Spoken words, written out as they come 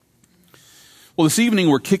Well, this evening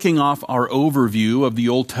we're kicking off our overview of the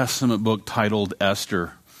Old Testament book titled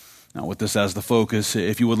Esther. Now, with this as the focus,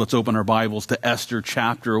 if you would, let's open our Bibles to Esther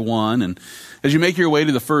chapter 1. And as you make your way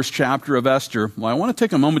to the first chapter of Esther, well, I want to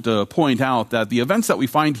take a moment to point out that the events that we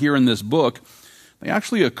find here in this book, they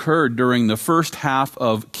actually occurred during the first half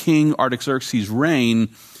of King Artaxerxes' reign,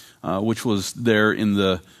 which was there in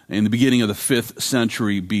the beginning of the 5th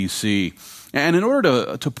century BC. And in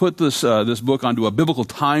order to put this book onto a biblical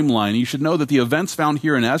timeline, you should know that the events found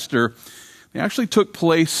here in Esther, they actually took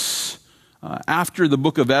place after the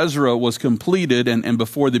book of Ezra was completed and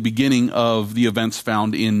before the beginning of the events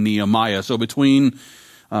found in Nehemiah. So between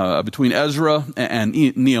Ezra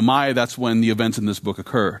and Nehemiah, that's when the events in this book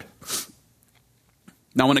occurred.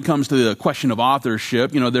 Now, when it comes to the question of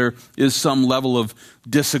authorship, there is some level of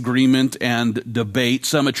disagreement and debate.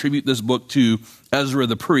 Some attribute this book to Ezra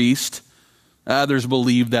the priest. Others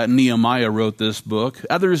believe that Nehemiah wrote this book.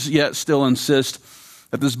 Others yet still insist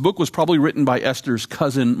that this book was probably written by Esther's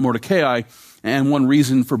cousin Mordecai. And one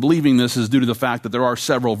reason for believing this is due to the fact that there are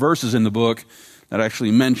several verses in the book that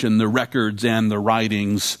actually mention the records and the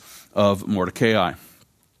writings of Mordecai.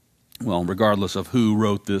 Well, regardless of who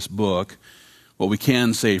wrote this book, what we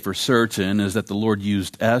can say for certain is that the Lord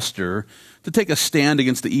used Esther to take a stand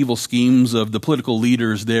against the evil schemes of the political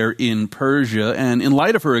leaders there in Persia. And in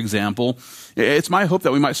light of her example, it's my hope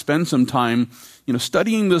that we might spend some time,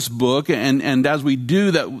 studying this book. And as we do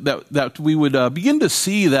that we would begin to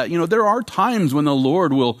see that, there are times when the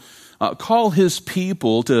Lord will call his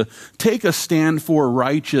people to take a stand for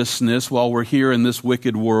righteousness while we're here in this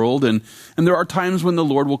wicked world. And there are times when the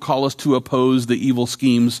Lord will call us to oppose the evil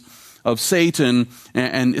schemes of Satan,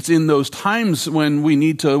 and it's in those times when we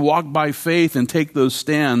need to walk by faith and take those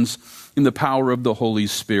stands in the power of the Holy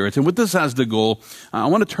Spirit. And with this as the goal, I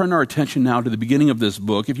want to turn our attention now to the beginning of this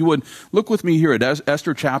book. If you would, look with me here at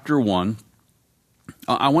Esther chapter 1.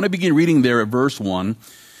 I want to begin reading there at verse 1.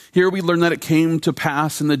 Here we learn that it came to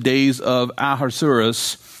pass in the days of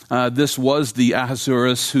Ahasuerus. This was the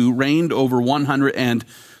Ahasuerus who reigned over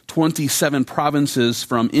 127 provinces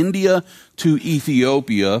from India to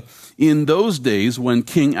Ethiopia. In those days, when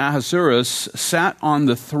King Ahasuerus sat on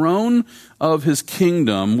the throne of his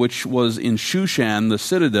kingdom, which was in Shushan, the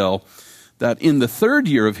citadel, that in the 3rd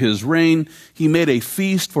year of his reign, he made a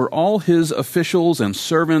feast for all his officials and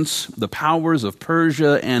servants, the powers of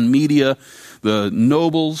Persia and Media, the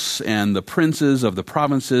nobles and the princes of the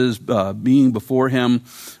provinces being before him,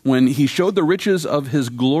 when he showed the riches of his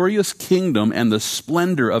glorious kingdom and the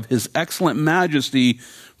splendor of his excellent majesty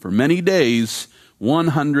for many days,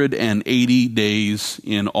 180 days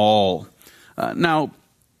in all. Now,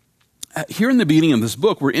 here in the beginning of this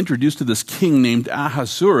book, we're introduced to this king named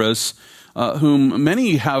Ahasuerus, whom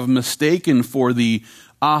many have mistaken for the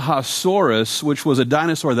Ahasaurus, which was a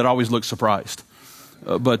dinosaur that always looked surprised.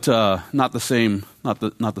 But not the same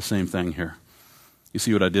thing here. You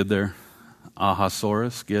see what I did there?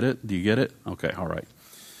 Ahasaurus, get it? Do you get it? Okay, all right.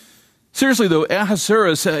 Seriously though,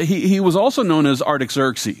 Ahasuerus, he was also known as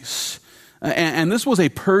Artaxerxes. And this was a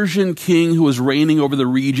Persian king who was reigning over the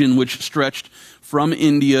region which stretched from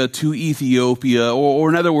India to Ethiopia, or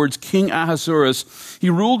in other words, King Ahasuerus, he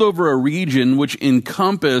ruled over a region which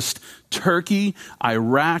encompassed Turkey,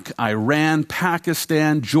 Iraq, Iran,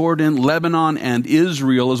 Pakistan, Jordan, Lebanon, and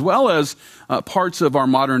Israel, as well as parts of our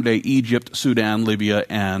modern-day Egypt, Sudan, Libya,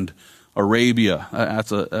 and Arabia.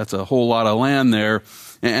 That's a whole lot of land there.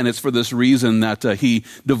 And it's for this reason that he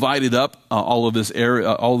divided up all of this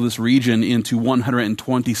area, all of this region into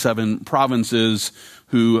 127 provinces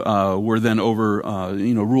who were then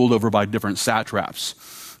ruled over by different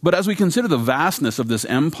satraps. But as we consider the vastness of this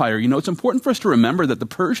empire, it's important for us to remember that the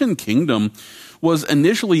Persian kingdom was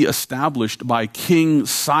initially established by King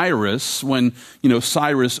Cyrus when,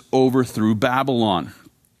 Cyrus overthrew Babylon.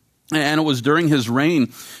 And it was during his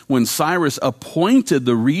reign when Cyrus appointed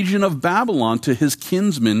the region of Babylon to his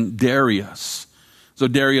kinsman Darius. So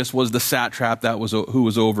Darius was the satrap who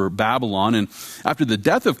was over Babylon. And after the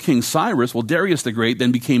death of King Cyrus, Darius the Great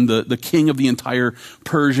then became the king of the entire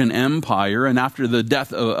Persian Empire. And after the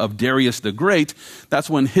death of Darius the Great, that's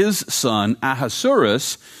when his son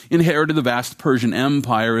Ahasuerus inherited the vast Persian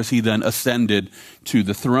Empire as he then ascended to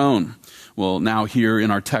the throne. Well, now here in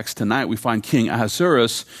our text tonight, we find King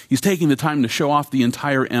Ahasuerus. He's taking the time to show off the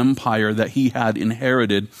entire empire that he had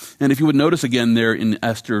inherited. And if you would notice again there in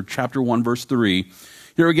Esther chapter 1, verse 3,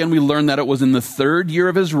 here again we learn that it was in the 3rd year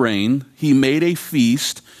of his reign, he made a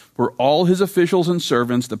feast were all his officials and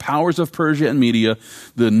servants, the powers of Persia and Media,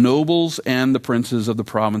 the nobles and the princes of the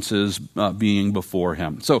provinces being before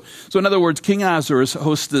him. So in other words, King Ahasuerus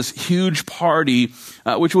hosts this huge party,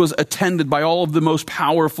 which was attended by all of the most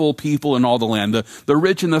powerful people in all the land. The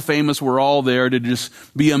rich and the famous were all there to just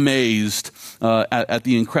be amazed at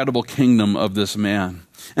the incredible kingdom of this man.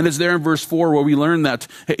 And it's there in verse 4 where we learn that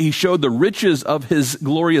he showed the riches of his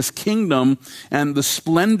glorious kingdom and the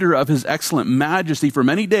splendor of his excellent majesty for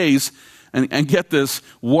many days, and get this,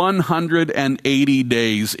 180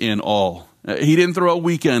 days in all. He didn't throw a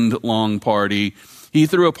weekend-long party. He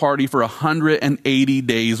threw a party for 180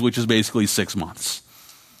 days, which is basically 6 months.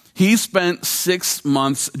 He spent 6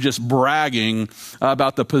 months just bragging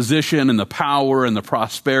about the position and the power and the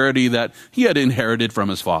prosperity that he had inherited from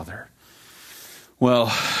his father.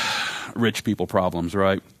 Well, rich people problems,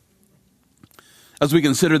 right? As we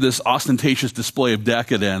consider this ostentatious display of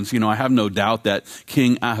decadence, I have no doubt that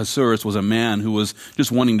King Ahasuerus was a man who was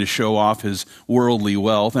just wanting to show off his worldly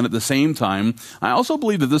wealth. And at the same time, I also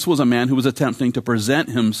believe that this was a man who was attempting to present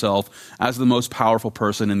himself as the most powerful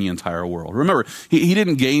person in the entire world. Remember, he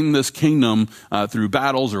didn't gain this kingdom through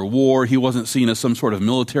battles or war. He wasn't seen as some sort of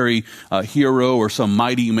military hero or some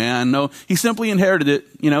mighty man. No, he simply inherited it.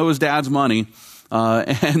 It was dad's money.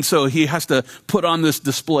 And so he has to put on this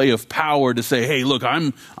display of power to say, hey, look,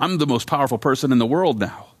 I'm the most powerful person in the world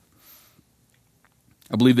now.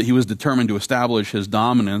 I believe that he was determined to establish his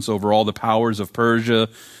dominance over all the powers of Persia,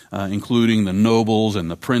 including the nobles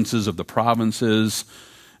and the princes of the provinces.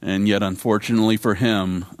 And yet, unfortunately for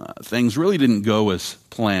him, things really didn't go as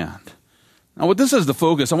planned. Now, with this as the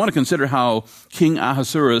focus, I want to consider how King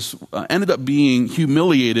Ahasuerus ended up being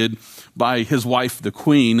humiliated by his wife, the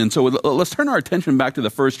queen. And so let's turn our attention back to the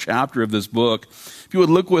first chapter of this book. If you would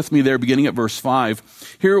look with me there, beginning at verse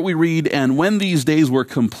 5, here we read, "And when these days were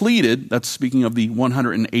completed," that's speaking of the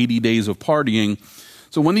 180 days of partying.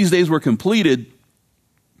 So when these days were completed,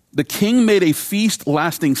 the king made a feast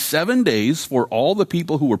lasting 7 days for all the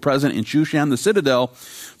people who were present in Shushan the citadel,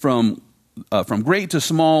 from great to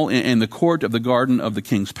small, in the court of the garden of the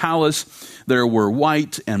king's palace. There were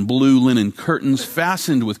white and blue linen curtains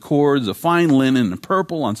fastened with cords of fine linen and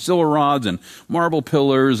purple on silver rods and marble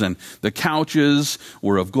pillars, and the couches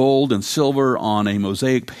were of gold and silver on a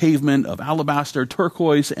mosaic pavement of alabaster,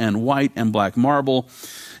 turquoise, and white and black marble.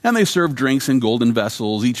 And they served drinks in golden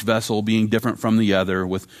vessels, each vessel being different from the other,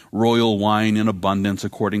 with royal wine in abundance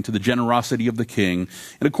according to the generosity of the king.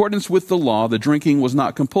 In accordance with the law, the drinking was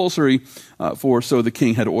not compulsory, for so the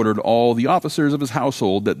king had ordered all the officers of his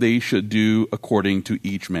household that they should do according to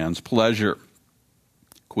each man's pleasure.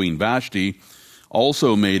 Queen Vashti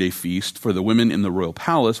also made a feast for the women in the royal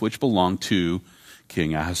palace, which belonged to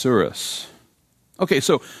King Ahasuerus. Okay,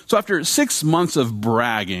 so after 6 months of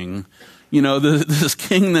bragging, this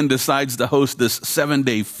king then decides to host this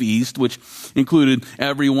 7-day feast, which included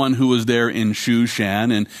everyone who was there in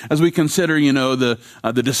Shushan. And as we consider,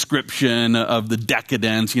 the description of the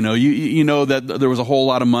decadence, you know that there was a whole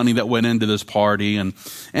lot of money that went into this party. And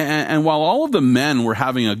while all of the men were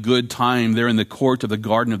having a good time there in the court of the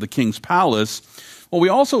garden of the king's palace, well, we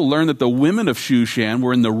also learned that the women of Shushan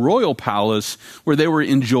were in the royal palace where they were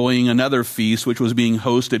enjoying another feast, which was being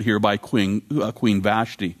hosted here by Queen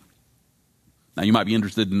Vashti. Now, you might be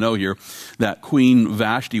interested to know here that Queen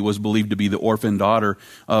Vashti was believed to be the orphan daughter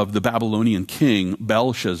of the Babylonian king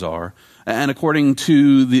Belshazzar. And according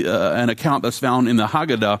to an account that's found in the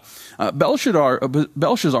Haggadah,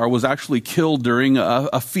 Belshazzar was actually killed during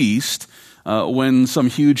a feast when some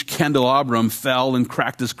huge candelabrum fell and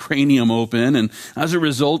cracked his cranium open. And as a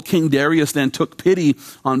result, King Darius then took pity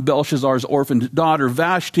on Belshazzar's orphaned daughter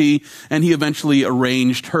Vashti, and he eventually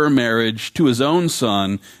arranged her marriage to his own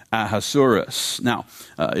son, Ahasuerus. Now,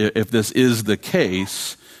 if this is the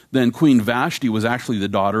case, then Queen Vashti was actually the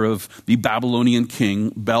daughter of the Babylonian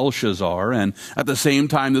king Belshazzar, and at the same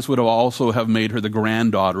time, this would also have made her the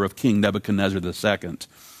granddaughter of King Nebuchadnezzar II.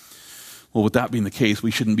 Well, with that being the case,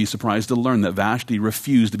 we shouldn't be surprised to learn that Vashti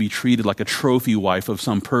refused to be treated like a trophy wife of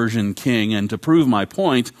some Persian king. And to prove my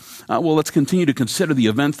point, let's continue to consider the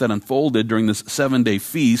events that unfolded during this 7-day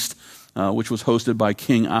feast, which was hosted by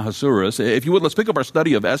King Ahasuerus. If you would, let's pick up our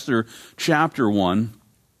study of Esther chapter 1.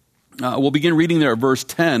 We'll begin reading there at verse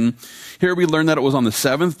 10. Here we learn that it was on the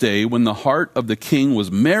 7th day, when the heart of the king was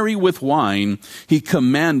merry with wine, he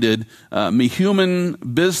commanded Mehuman,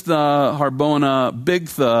 Biztha, Harbona,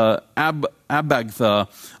 Bigtha, Abagtha,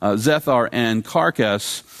 Zethar, and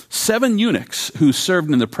Carcass, 7 eunuchs who served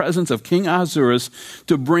in the presence of King Ahasuerus,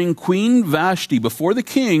 to bring Queen Vashti before the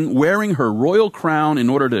king, wearing her royal crown, in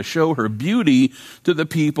order to show her beauty to the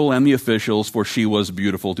people and the officials, for she was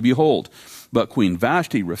beautiful to behold. But Queen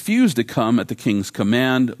Vashti refused to come at the king's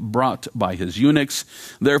command brought by his eunuchs.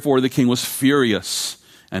 Therefore the king was furious,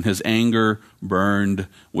 and his anger burned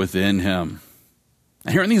within him.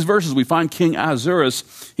 Here in these verses, we find King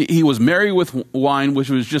Ahasuerus. He was merry with wine, which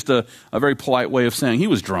was just a very polite way of saying he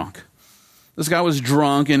was drunk. This guy was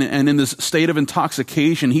drunk, and in this state of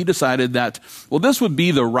intoxication, he decided that, well, this would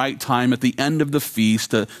be the right time at the end of the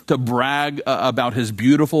feast to brag about his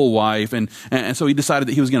beautiful wife. And so he decided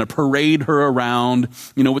that he was going to parade her around,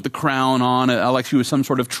 with the crown on, like she was some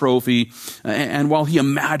sort of trophy. And while he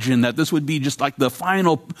imagined that this would be just like the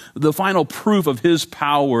final proof of his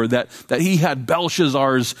power, that he had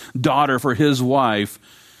Belshazzar's daughter for his wife,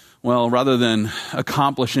 well, rather than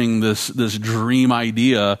accomplishing this dream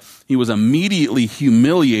idea, he was immediately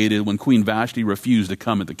humiliated when Queen Vashti refused to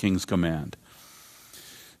come at the king's command.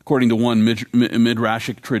 According to one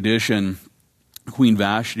Midrashic tradition, Queen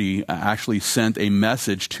Vashti actually sent a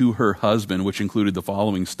message to her husband, which included the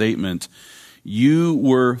following statement: "You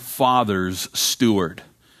were father's steward.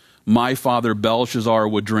 My father Belshazzar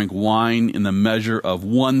would drink wine in the measure of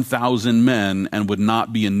 1,000 men and would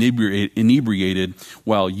not be inebriated,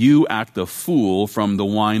 while you act the fool from the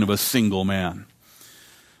wine of a single man."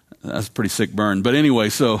 That's a pretty sick burn. But anyway,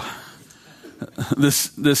 so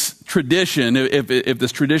this tradition, if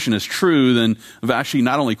this tradition is true, then Vashti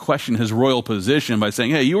not only questioned his royal position by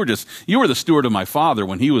saying, "Hey, you were the steward of my father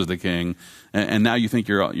when he was the king, and now you think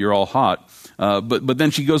you're all hot." But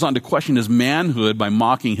then she goes on to question his manhood by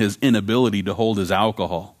mocking his inability to hold his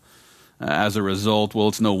alcohol. As a result, well,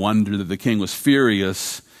 it's no wonder that the king was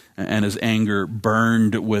furious and his anger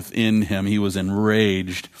burned within him. He was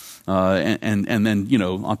enraged. And then,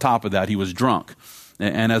 on top of that, he was drunk.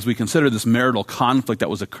 And as we consider this marital conflict that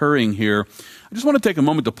was occurring here, I just want to take a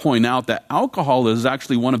moment to point out that alcohol is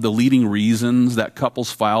actually one of the leading reasons that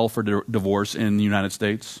couples file for divorce in the United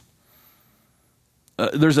States.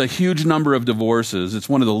 There's a huge number of divorces. It's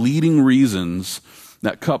one of the leading reasons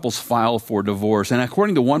that couples file for divorce. And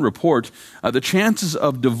according to one report, the chances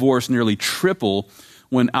of divorce nearly triple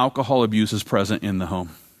when alcohol abuse is present in the home.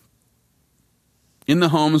 In the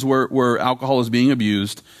homes where alcohol is being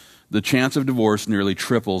abused, the chance of divorce nearly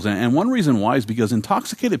triples. And one reason why is because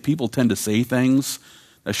intoxicated people tend to say things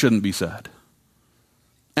that shouldn't be said.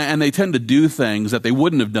 And they tend to do things that they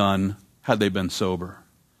wouldn't have done had they been sober.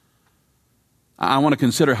 I want to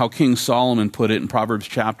consider how King Solomon put it in Proverbs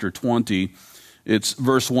chapter 20. It's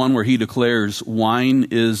verse 1 where he declares, "Wine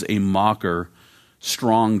is a mocker,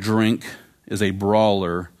 strong drink is a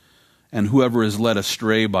brawler, and whoever is led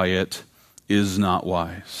astray by it is not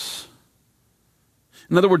wise."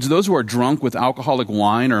 In other words, those who are drunk with alcoholic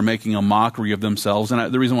wine are making a mockery of themselves.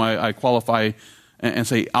 And the reason why I qualify and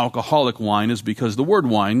say alcoholic wine is because the word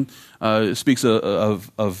wine speaks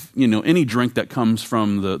of any drink that comes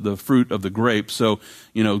from the fruit of the grape. So,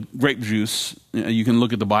 grape juice, you can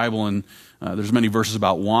look at the Bible and there's many verses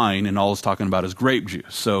about wine, and all it's talking about is grape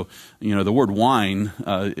juice. So, the word wine,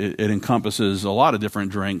 it encompasses a lot of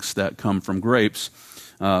different drinks that come from grapes.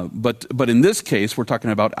 But in this case, we're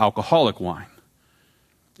talking about alcoholic wine.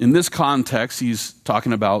 In this context, he's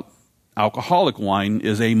talking about alcoholic wine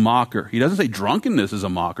is a mocker. He doesn't say drunkenness is a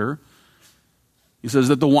mocker. He says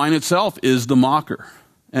that the wine itself is the mocker,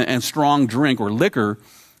 and strong drink or liquor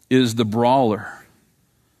is the brawler.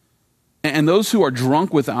 And those who are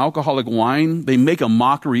drunk with alcoholic wine, they make a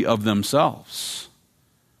mockery of themselves.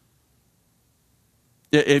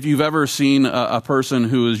 If you've ever seen a person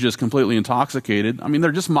who is just completely intoxicated,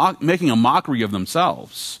 they're just making a mockery of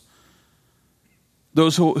themselves.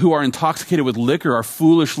 Those who are intoxicated with liquor are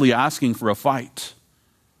foolishly asking for a fight.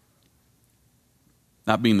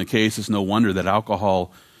 That being the case, it's no wonder that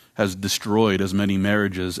alcohol has destroyed as many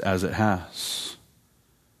marriages as it has.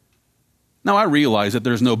 Now, I realize that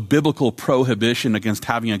there's no biblical prohibition against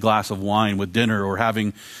having a glass of wine with dinner or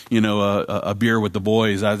having, a beer with the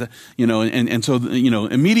boys, so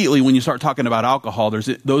immediately when you start talking about alcohol, there's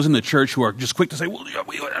those in the church who are just quick to say, "Well,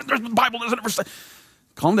 the Bible doesn't ever say."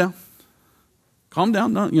 Calm down. Calm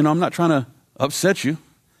down. No, I'm not trying to upset you.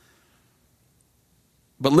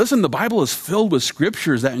 But listen, the Bible is filled with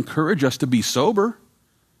scriptures that encourage us to be sober.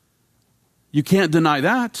 You can't deny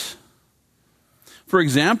that. For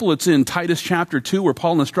example, it's in Titus chapter 2 where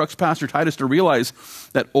Paul instructs Pastor Titus to realize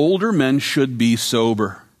that older men should be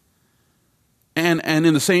sober. And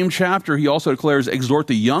in the same chapter, he also declares, exhort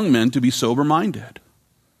the young men to be sober-minded.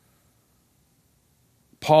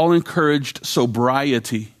 Paul encouraged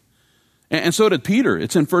sobriety. And so did Peter.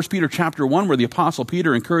 It's in 1 Peter chapter 1 where the Apostle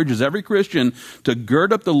Peter encourages every Christian to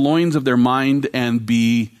gird up the loins of their mind and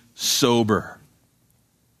be sober.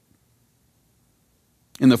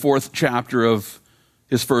 In the 4th chapter of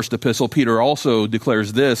his first epistle, Peter also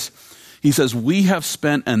declares this. He says, we have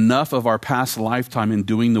spent enough of our past lifetime in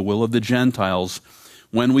doing the will of the Gentiles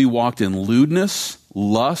when we walked in lewdness,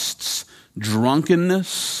 lusts,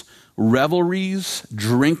 drunkenness, revelries,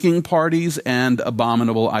 drinking parties, and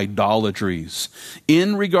abominable idolatries.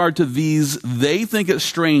 In regard to these, they think it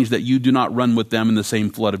strange that you do not run with them in the same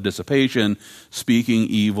flood of dissipation, speaking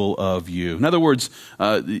evil of you. In other words,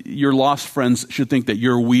 your lost friends should think that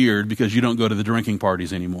you're weird because you don't go to the drinking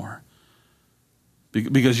parties anymore.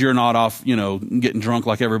 Because you're not off, getting drunk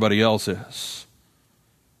like everybody else is.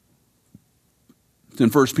 It's in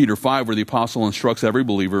 1 Peter 5 where the apostle instructs every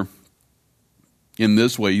believer in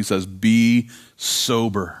this way. He says, be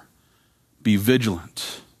sober, be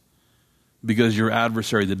vigilant, because your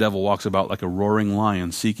adversary, the devil, walks about like a roaring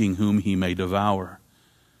lion, seeking whom he may devour.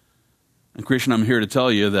 And Christian, I'm here to tell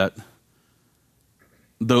you that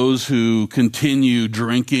those who continue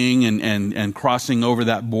drinking and crossing over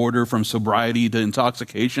that border from sobriety to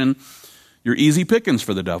intoxication, you're easy pickings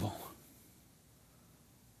for the devil.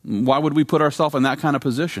 Why would we put ourselves in that kind of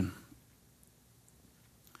position?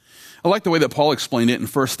 I like the way that Paul explained it in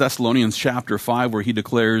 1 Thessalonians chapter 5, where he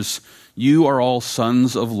declares, you are all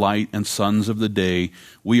sons of light and sons of the day.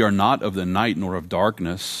 We are not of the night nor of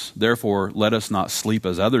darkness. Therefore, let us not sleep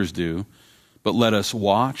as others do, but let us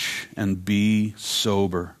watch and be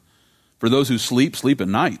sober. For those who sleep, sleep at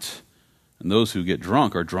night, and those who get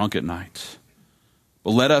drunk are drunk at night.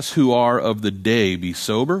 But let us who are of the day be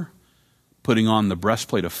sober, putting on the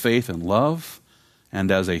breastplate of faith and love, and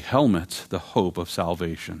as a helmet, the hope of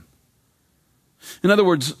salvation. In other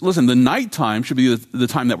words, listen, the nighttime should be the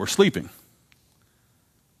time that we're sleeping,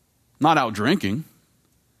 not out drinking.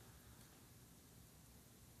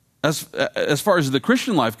 As far as the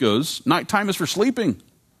Christian life goes, nighttime is for sleeping.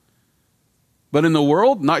 But in the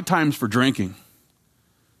world, nighttime's for drinking.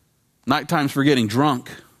 Nighttime's for getting drunk.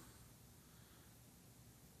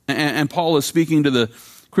 And Paul is speaking to the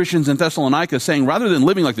Christians in Thessalonica saying, rather than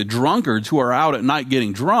living like the drunkards who are out at night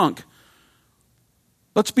getting drunk,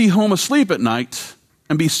 let's be home asleep at night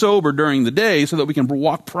and be sober during the day so that we can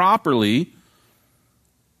walk properly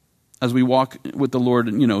as we walk with the Lord,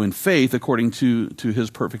 in faith according to his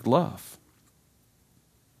perfect love.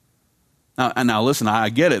 Now listen, I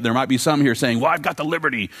get it. There might be some here saying, well, I've got the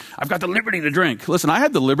liberty to drink. Listen, I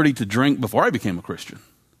had the liberty to drink before I became a Christian.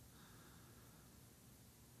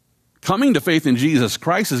 Coming to faith in Jesus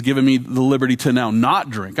Christ has given me the liberty to now not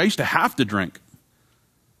drink. I used to have to drink.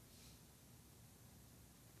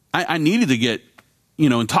 I needed to get,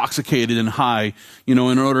 intoxicated and high, in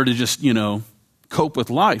order to just, cope with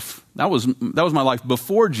life. That was my life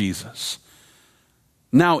before Jesus.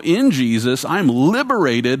 Now in Jesus, I'm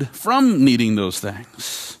liberated from needing those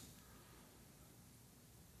things.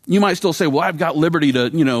 You might still say, well, I've got liberty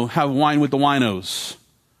to, have wine with the winos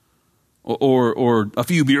or a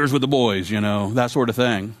few beers with the boys, that sort of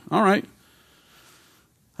thing. All right.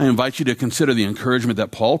 I invite you to consider the encouragement that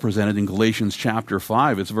Paul presented in Galatians chapter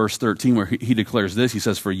 5. It's verse 13 where he declares this. He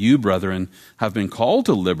says, for you, brethren, have been called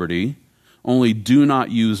to liberty, only do not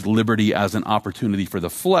use liberty as an opportunity for the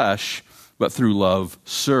flesh, but through love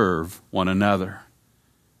serve one another.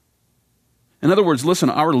 In other words, listen,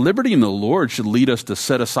 our liberty in the Lord should lead us to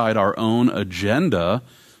set aside our own agenda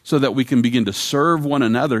so that we can begin to serve one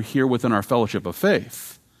another here within our fellowship of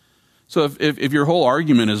faith. So if your whole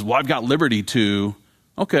argument is, well, I've got liberty to,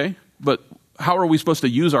 okay, but how are we supposed to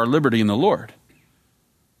use our liberty in the Lord?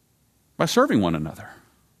 By serving one another.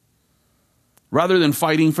 Rather than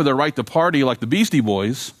fighting for the right to party like the Beastie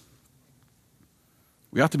Boys,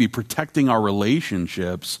 we have to be protecting our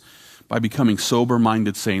relationships by becoming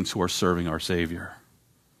sober-minded saints who are serving our Savior.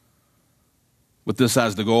 With this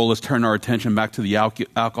as the goal, let's turn our attention back to the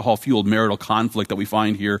alcohol-fueled marital conflict that we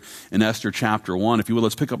find here in Esther chapter 1. If you will,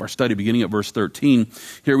 let's pick up our study beginning at verse 13.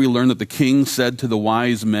 Here we learn that the king said to the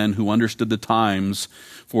wise men who understood the times,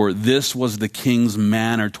 for this was the king's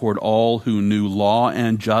manner toward all who knew law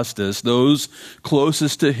and justice, those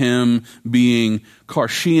closest to him being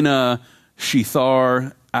Karshina,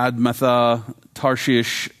 Shethar, Admatha,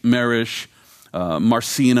 Tarshish, Merish,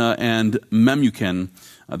 Marcina, and Memucan,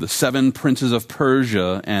 the 7 princes of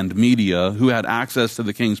Persia and Media who had access to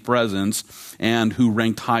the king's presence and who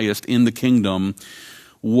ranked highest in the kingdom.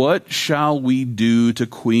 What shall we do to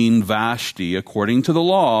Queen Vashti according to the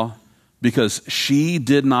law? Because she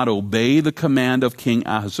did not obey the command of King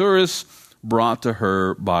Ahasuerus brought to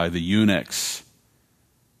her by the eunuchs.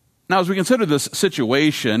 Now, as we consider this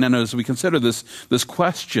situation and as we consider this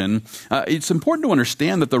question, it's important to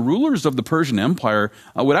understand that the rulers of the Persian Empire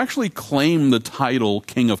would actually claim the title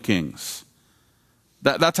King of Kings.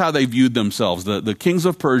 That's how they viewed themselves. The kings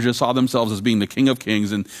of Persia saw themselves as being the King of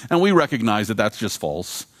Kings, and we recognize that that's just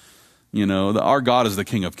false. Our God is the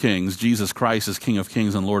King of Kings. Jesus Christ is King of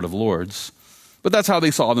Kings and Lord of Lords. But that's how they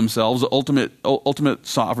saw themselves, ultimate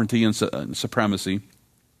sovereignty and supremacy.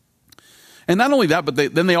 And not only that, but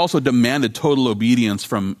then they also demanded total obedience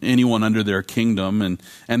from anyone under their kingdom,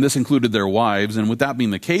 and this included their wives. And with that being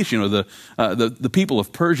the case, the people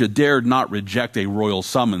of Persia dared not reject a royal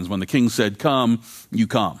summons. When the king said, "Come," you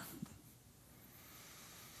come.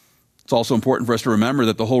 It's also important for us to remember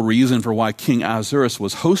that the whole reason for why King Ahasuerus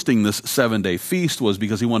was hosting this 7-day feast was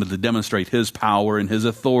because he wanted to demonstrate his power and his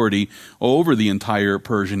authority over the entire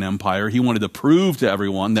Persian Empire. He wanted to prove to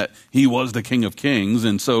everyone that he was the King of Kings.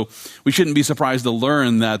 And so we shouldn't be surprised to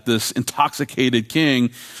learn that this intoxicated king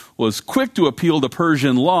was quick to appeal to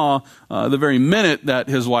Persian law the very minute that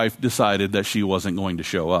his wife decided that she wasn't going to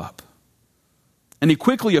show up. And he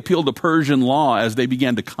quickly appealed to Persian law as they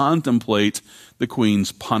began to contemplate the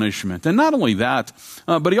queen's punishment. And not only that,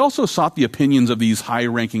 but he also sought the opinions of these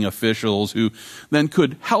high-ranking officials who then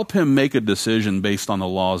could help him make a decision based on the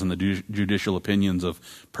laws and the judicial opinions of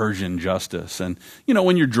Persian justice. And,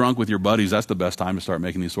 when you're drunk with your buddies, that's the best time to start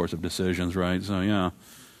making these sorts of decisions, right? So, yeah,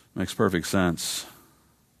 makes perfect sense.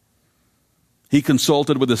 He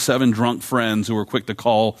consulted with his 7 drunk friends who were quick to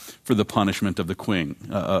call for the punishment of the queen,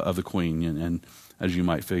 and as you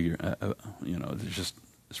might figure,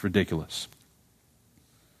 it's ridiculous.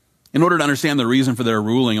 In order to understand the reason for their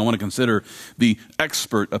ruling, I want to consider the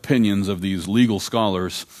expert opinions of these legal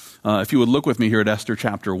scholars. If you would look with me here at Esther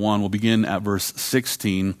chapter 1, we'll begin at verse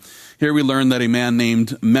 16. Here we learn that a man named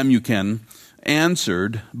Memucan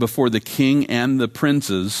answered before the king and the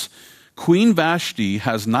princes, "Queen Vashti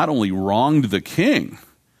has not only wronged the king,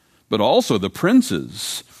 but also the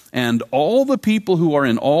princes and all the people who are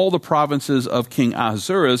in all the provinces of King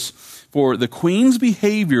Ahasuerus, for the queen's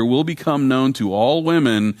behavior will become known to all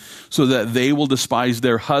women, so that they will despise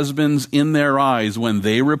their husbands in their eyes when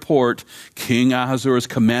they report, 'King Ahasuerus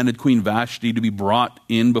commanded Queen Vashti to be brought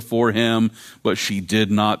in before him, but she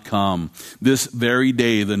did not come.' This very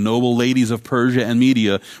day the noble ladies of Persia and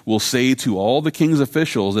Media will say to all the king's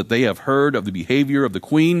officials that they have heard of the behavior of the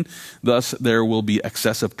queen. Thus there will be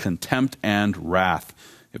excessive contempt and wrath.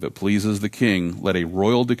 If it pleases the king, let a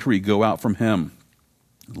royal decree go out from him.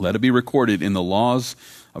 Let it be recorded in the laws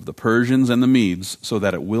of the Persians and the Medes, so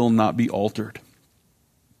that it will not be altered,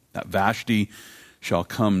 that Vashti shall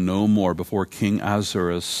come no more before King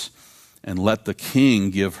Ahasuerus, and let the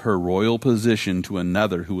king give her royal position to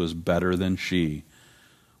another who is better than she.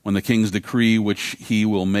 When the king's decree which he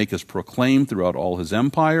will make is proclaimed throughout all his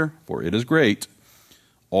empire, for it is great,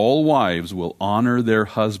 all wives will honor their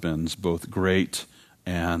husbands, both great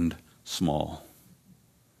and small."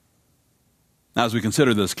 Now, as we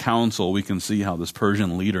consider this council, we can see how this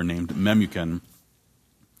Persian leader named Memucan,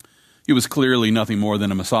 he was clearly nothing more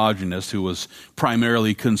than a misogynist who was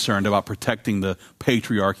primarily concerned about protecting the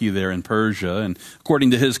patriarchy there in Persia. And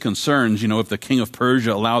according to his concerns, if the king of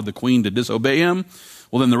Persia allowed the queen to disobey him,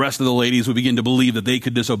 well, then the rest of the ladies would begin to believe that they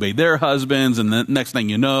could disobey their husbands, and the next thing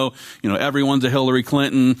you know, everyone's a Hillary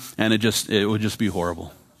Clinton, and it would just be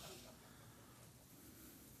horrible.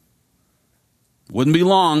 Wouldn't be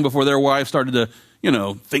long before their wives started to,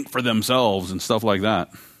 think for themselves and stuff like that.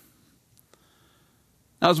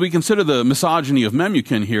 Now, as we consider the misogyny of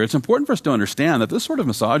Memucan here, it's important for us to understand that this sort of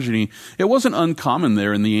misogyny, it wasn't uncommon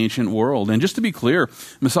there in the ancient world. And just to be clear,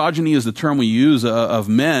 misogyny is the term we use of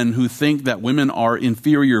men who think that women are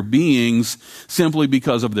inferior beings simply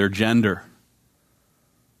because of their gender.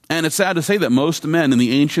 And it's sad to say that most men in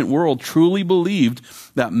the ancient world truly believed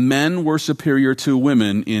that men were superior to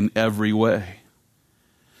women in every way.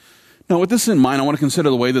 Now, with this in mind, I want to consider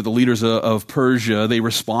the way that the leaders of Persia, they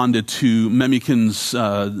responded to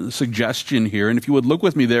Memucan's suggestion here. And if you would look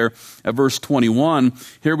with me there at verse 21,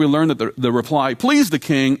 here we learn that the reply pleased the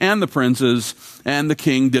king and the princes, and the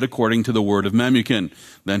king did according to the word of Memucan.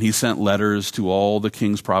 Then he sent letters to all the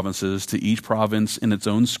king's provinces, to each province in its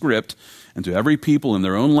own script, and to every people in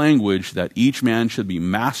their own language, that each man should be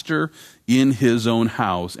master in his own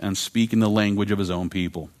house and speak in the language of his own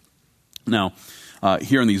people. Now,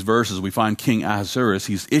 here in these verses, we find King Ahasuerus,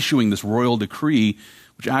 he's issuing this royal decree,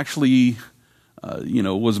 which actually,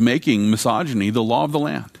 was making misogyny the law of the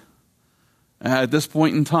land. At this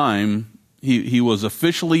point in time, he was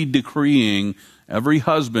officially decreeing every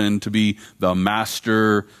husband to be the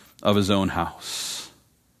master of his own house.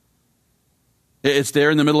 It's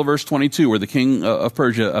there in the middle of verse 22 where the king of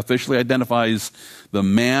Persia officially identifies the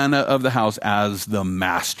man of the house as the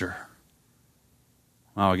master.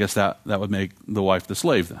 Well, I guess that would make the wife the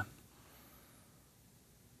slave then.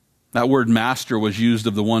 That word master was used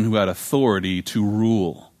of the one who had authority to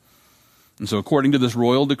rule. And so according to this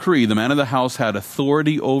royal decree, the man of the house had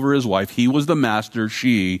authority over his wife. He was the master,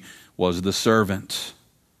 she was the servant.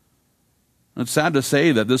 It's sad to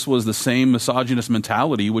say that this was the same misogynist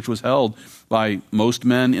mentality which was held by most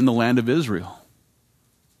men in the land of Israel.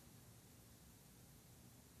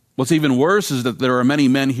 What's even worse is that there are many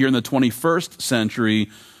men here in the 21st century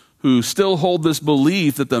who still hold this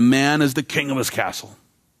belief that the man is the king of his castle.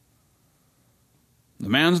 The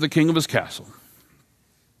man's the king of his castle.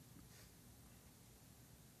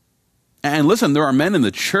 And listen, there are men in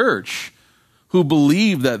the church who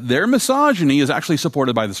believe that their misogyny is actually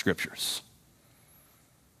supported by the scriptures.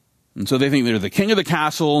 And so they think they're the king of the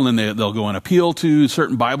castle, and then they'll go and appeal to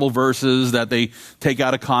certain Bible verses that they take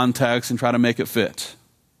out of context and try to make it fit.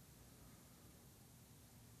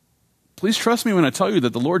 Please trust me when I tell you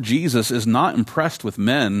that the Lord Jesus is not impressed with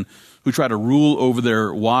men who try to rule over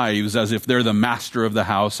their wives as if they're the master of the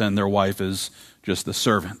house and their wife is just the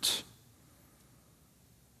servant.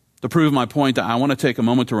 To prove my point, I want to take a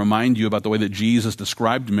moment to remind you about the way that Jesus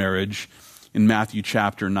described marriage in Matthew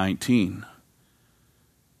chapter 19.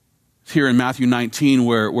 It's here in Matthew 19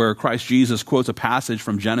 where Christ Jesus quotes a passage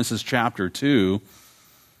from Genesis chapter 2.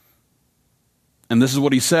 And this is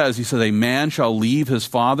what he says. He says, "A man shall leave his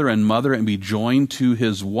father and mother and be joined to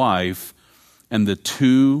his wife, and the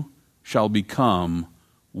two shall become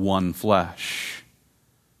one flesh.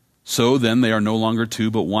 So then they are no longer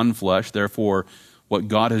two, but one flesh. Therefore, what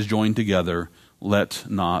God has joined together, let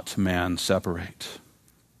not man separate."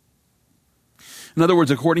 In other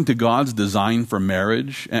words, according to God's design for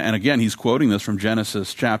marriage, and again, he's quoting this from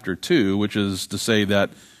Genesis chapter 2, which is to say that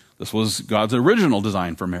this was God's original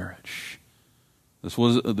design for marriage. This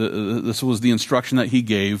was the instruction that he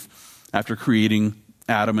gave after creating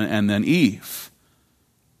Adam and then Eve.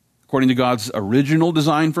 According to God's original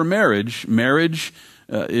design for marriage, marriage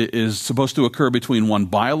is supposed to occur between one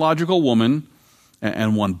biological woman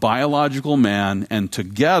and one biological man, and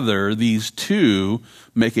together these two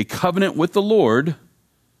make a covenant with the Lord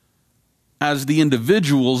as the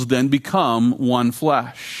individuals then become one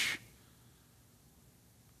flesh.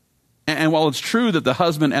 And while it's true that the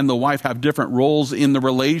husband and the wife have different roles in the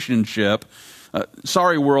relationship,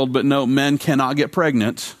 sorry world, but no, men cannot get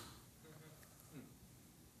pregnant.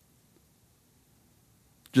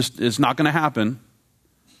 It's not going to happen.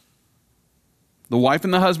 The wife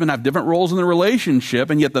and the husband have different roles in the relationship,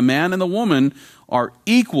 and yet the man and the woman are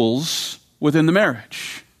equals within the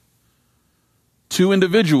marriage. Two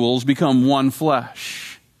individuals become one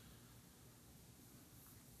flesh.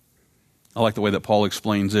 I like the way that Paul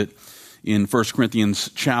explains it in 1 Corinthians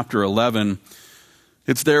chapter 11.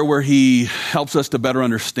 It's there where he helps us to better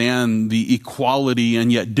understand the equality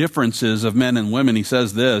and yet differences of men and women. He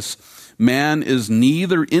says this: "Man is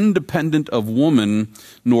neither independent of woman,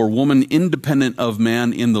 nor woman independent of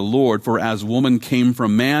man in the Lord. For as woman came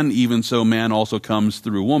from man, even so man also comes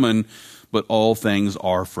through woman. But all things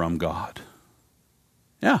are from God."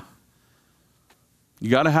 Yeah. You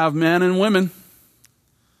got to have men and women.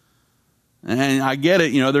 And I get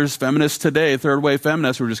it, there's feminists today, third wave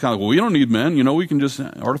feminists, who are just kind of like, well, we don't need men, we can just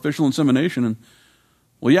artificial insemination. And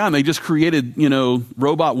well, yeah, and they just created,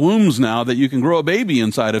 robot wombs now that you can grow a baby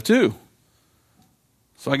inside of too.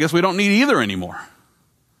 So I guess we don't need either anymore.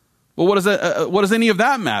 Well, what does any of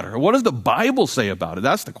that matter? What does the Bible say about it?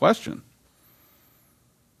 That's the question.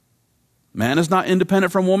 Man is not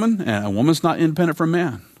independent from woman, and a woman's not independent from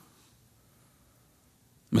man.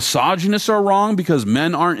 Misogynists are wrong because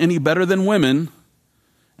men aren't any better than women.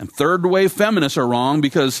 And third wave feminists are wrong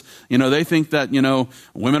because, they think that,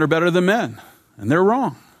 women are better than men. And they're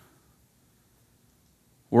wrong.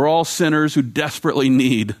 We're all sinners who desperately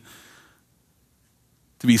need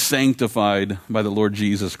to be sanctified by the Lord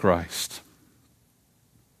Jesus Christ.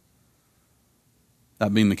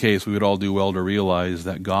 That being the case, we would all do well to realize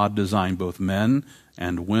that God designed both men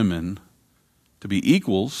and women to be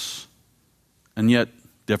equals and yet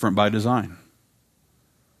different by design.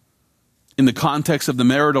 In the context of the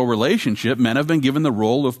marital relationship, men have been given the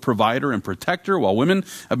role of provider and protector, while women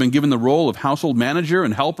have been given the role of household manager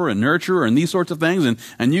and helper and nurturer and these sorts of things.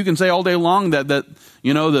 And you can say all day long that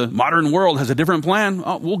the modern world has a different plan.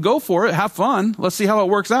 Oh, we'll go for it. Have fun. Let's see how it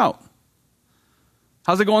works out.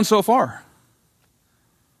 How's it going so far?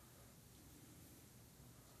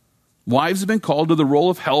 Wives have been called to the role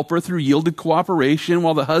of helper through yielded cooperation,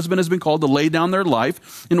 while the husband has been called to lay down their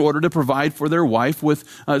life in order to provide for their wife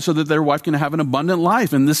so that their wife can have an abundant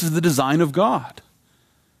life. And this is the design of God.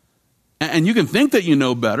 And you can think that you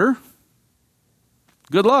know better.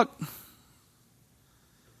 Good luck.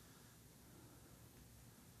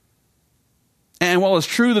 And while it's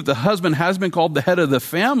true that the husband has been called the head of the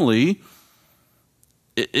family,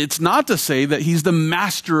 it's not to say that he's the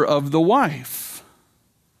master of the wife.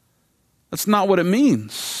 That's not what it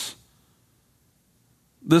means.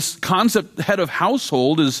 This concept, head of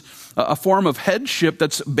household, is a form of headship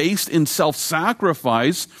that's based in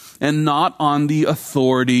self-sacrifice and not on the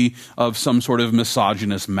authority of some sort of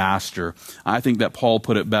misogynist master. I think that Paul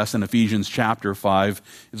put it best in Ephesians chapter 5.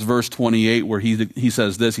 It's verse 28 where he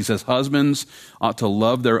says this. He says, husbands ought to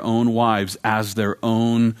love their own wives as their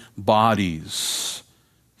own bodies.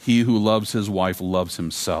 He who loves his wife loves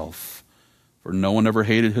himself. For no one ever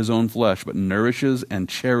hated his own flesh, but nourishes and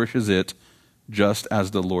cherishes it, just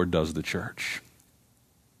as the Lord does the church.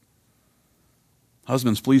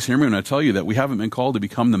 Husbands, please hear me when I tell you that we haven't been called to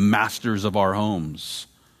become the masters of our homes.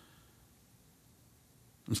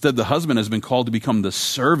 Instead, the husband has been called to become the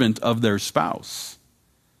servant of their spouse.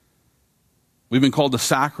 We've been called to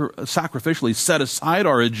sacrificially set aside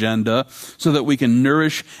our agenda so that we can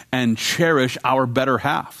nourish and cherish our better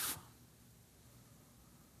half.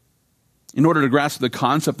 In order to grasp the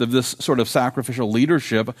concept of this sort of sacrificial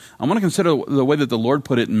leadership, I want to consider the way that the Lord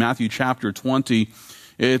put it in Matthew chapter 20.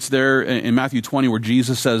 It's there in Matthew 20 where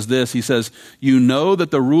Jesus says this. He says, you know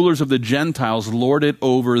that the rulers of the Gentiles lord it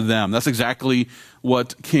over them. That's exactly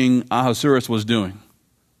what King Ahasuerus was doing.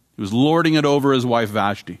 He was lording it over his wife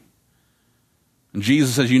Vashti. And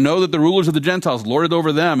Jesus says, you know that the rulers of the Gentiles lord it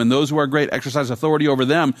over them, and those who are great exercise authority over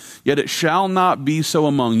them. Yet it shall not be so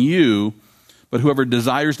among you. But whoever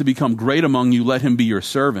desires to become great among you, let him be your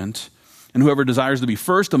servant. And whoever desires to be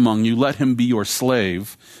first among you, let him be your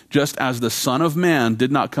slave. Just as the Son of Man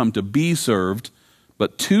did not come to be served,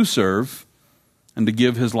 but to serve, and to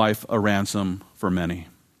give his life a ransom for many.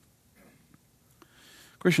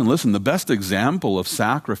 Christian, listen, the best example of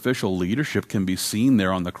sacrificial leadership can be seen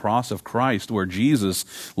there on the cross of Christ, where Jesus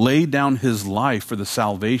laid down his life for the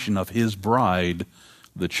salvation of his bride,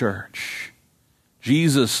 the church.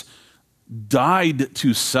 Jesus died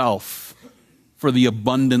to self for the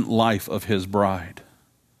abundant life of his bride.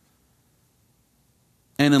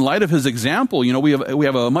 And in light of his example, we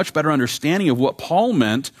have a much better understanding of what Paul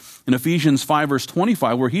meant in Ephesians 5 verse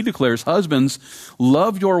 25, where he declares, husbands,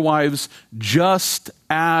 love your wives just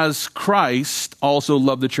as Christ also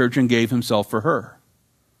loved the church and gave himself for her.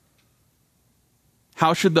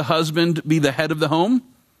 How should the husband be the head of the home?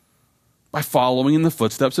 By following in the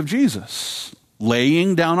footsteps of Jesus,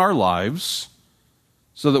 laying down our lives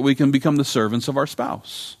so that we can become the servants of our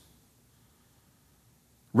spouse.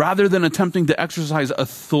 Rather than attempting to exercise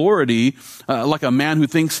authority like a man who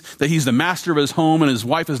thinks that he's the master of his home and his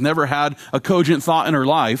wife has never had a cogent thought in her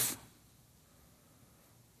life.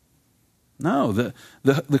 No,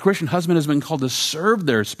 the Christian husband has been called to serve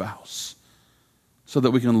their spouse so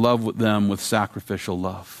that we can love them with sacrificial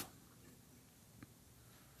love.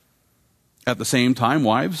 At the same time,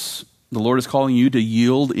 wives, the Lord is calling you to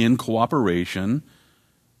yield in cooperation,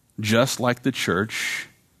 just like the church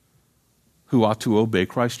who ought to obey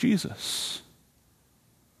Christ Jesus.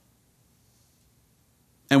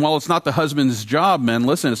 And while it's not the husband's job, men,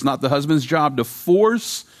 listen, it's not the husband's job to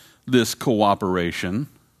force this cooperation.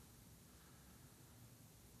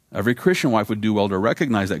 Every Christian wife would do well to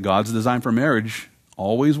recognize that God's design for marriage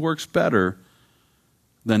always works better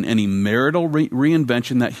than any marital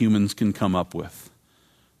reinvention that humans can come up with.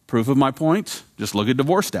 Proof of my point? Just look at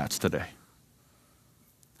divorce stats today.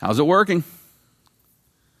 How's it working?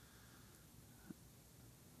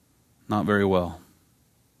 Not very well.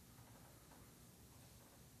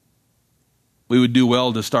 We would do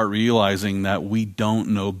well to start realizing that we don't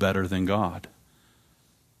know better than God.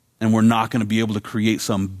 And we're not going to be able to create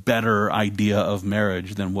some better idea of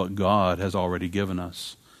marriage than what God has already given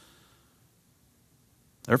us.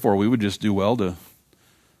 Therefore, we would just do well to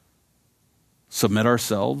submit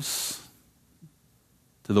ourselves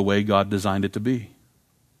to the way God designed it to be.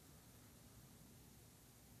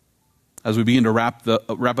 As we begin to wrap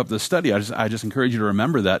up the study, I just encourage you to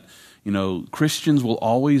remember that, Christians will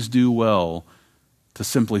always do well to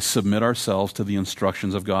simply submit ourselves to the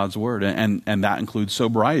instructions of God's word. And that includes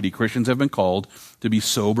sobriety. Christians have been called to be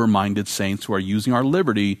sober-minded saints who are using our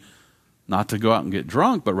liberty not to go out and get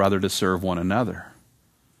drunk, but rather to serve one another.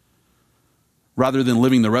 Rather than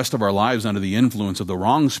living the rest of our lives under the influence of the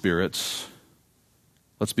wrong spirits,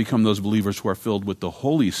 let's become those believers who are filled with the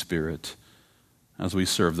Holy Spirit as we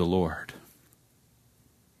serve the Lord.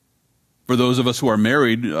 For those of us who are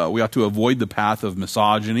married, we ought to avoid the path of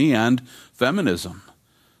misogyny and feminism.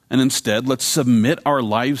 And instead, let's submit our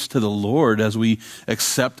lives to the Lord as we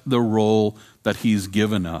accept the role that He's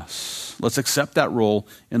given us. Let's accept that role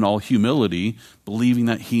in all humility, believing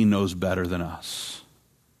that He knows better than us.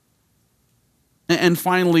 And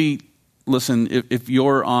finally, listen, if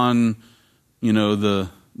you're on, the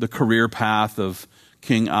career path of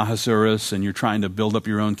King Ahasuerus and you're trying to build up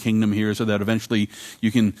your own kingdom here so that eventually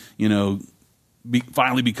you can,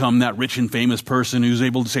 finally become that rich and famous person who's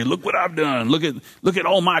able to say, look what I've done. Look at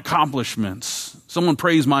all my accomplishments. Someone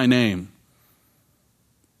praise my name.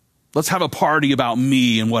 Let's have a party about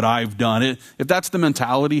me and what I've done. If that's the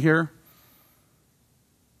mentality here,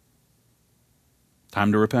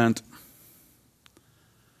 time to repent.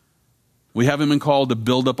 We haven't been called to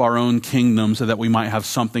build up our own kingdom so that we might have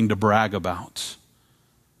something to brag about.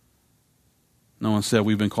 No one said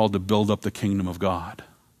we've been called to build up the kingdom of God.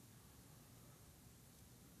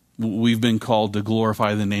 We've been called to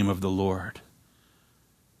glorify the name of the Lord.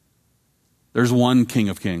 There's one King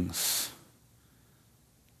of Kings,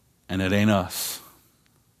 and it ain't us.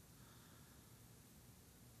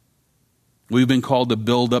 We've been called to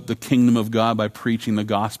build up the kingdom of God by preaching the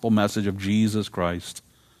gospel message of Jesus Christ.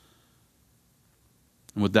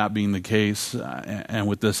 And with that being the case, and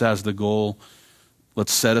with this as the goal,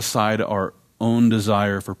 let's set aside our own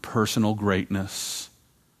desire for personal greatness.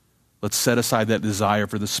 Let's set aside that desire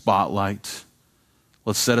for the spotlight.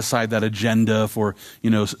 Let's set aside that agenda for,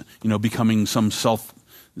 becoming some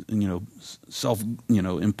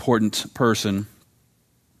important person.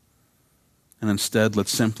 And instead,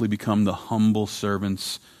 let's simply become the humble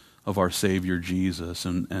servants of our Savior Jesus.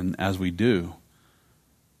 And as we do,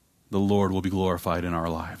 the Lord will be glorified in our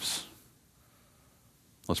lives.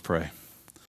 Let's pray.